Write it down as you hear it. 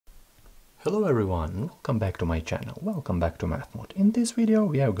Hello everyone, welcome back to my channel, welcome back to mathsmood. In this video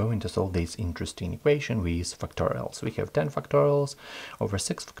we are going to solve this interesting equation with factorials. We have 10 factorials over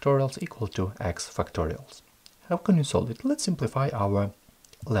 6 factorials equal to x factorials. How can you solve it? Let's simplify our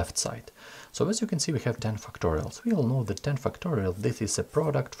left side. So as you can see we have 10 factorials. We all know that 10 factorial, this is a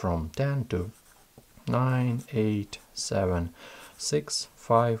product from 10 to 9, 8, 7, 6,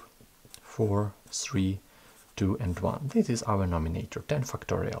 5, 4, 3, 2 and 1. This is our nominator, 10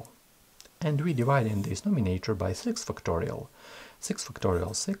 factorial. And we divide in this nominator by 6 factorial. 6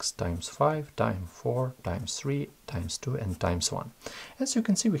 factorial 6 times 5 times 4 times 3 times 2 and times 1. As you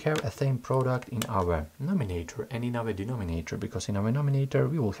can see we have a same product in our nominator and in our denominator, because in our nominator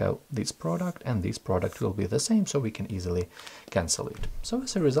we will have this product and this product will be the same, so we can easily cancel it. So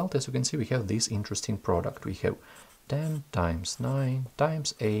as a result, as you can see, we have this interesting product. We have 10 times 9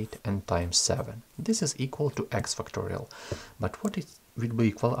 times 8 and times 7. This is equal to x factorial. But what is will be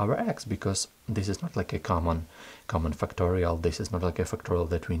equal our x, because this is not like a common factorial. This is not like a factorial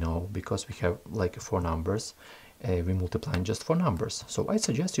that we know, because we have like 4 numbers. We multiply just 4 numbers. So I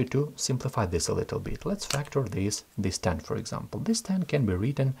suggest you to simplify this a little bit. Let's factor this 10, for example. This 10 can be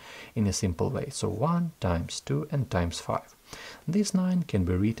written in a simple way. So 1 times 2 and times 5. This 9 can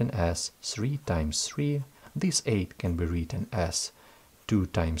be written as 3 times 3. This 8 can be written as 2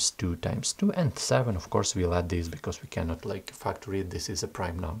 times 2 times 2, and 7, of course, we'll add this because we cannot like factor it. This is a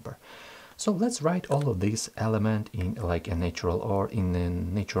prime number. So let's write all of these elements in like a natural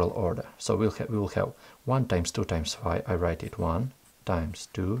order. So we will have 1 times 2 times 5. I write it 1 times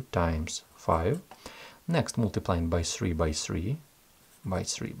 2 times 5. Next, multiplying by 3 by 3 by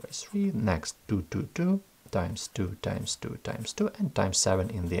 3 by 3. Next, 2 times 2 times 2 times 2 and times 7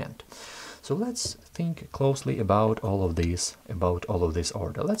 in the end. So let's think closely about all of this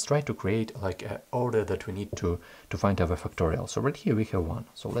order. Let's try to create like an order that we need to find our factorial. So right here we have 1.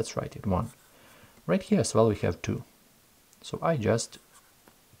 So let's write it 1. Right here as well we have 2. So I just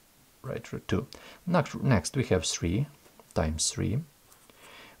write 2. Next we have 3 times 3.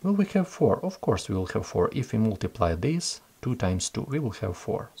 Will we have 4? Of course we will have 4. If we multiply this 2 times 2, we will have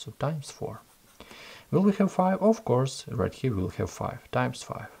 4. So times 4. Will we have 5? Of course, right here we will have 5 times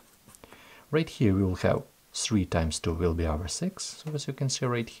 5. Right here we will have 3 times 2 will be our 6, so as you can see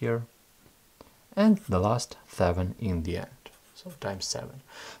right here. And the last 7 in the end, so times 7.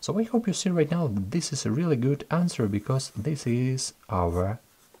 So I hope you see right now that this is a really good answer, because this is our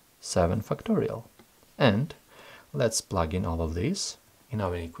 7 factorial. And let's plug in all of this in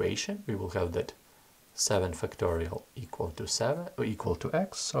our equation. We will have that 7 factorial equal to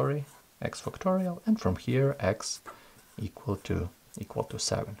x factorial, and from here x equal to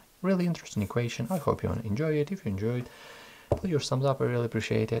 7. Really interesting equation. I hope you enjoy it. If you enjoyed, please your thumbs up, I really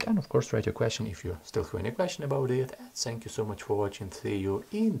appreciate it. And of course write your question if you still have any question about it. And thank you so much for watching. See you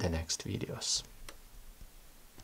in the next videos.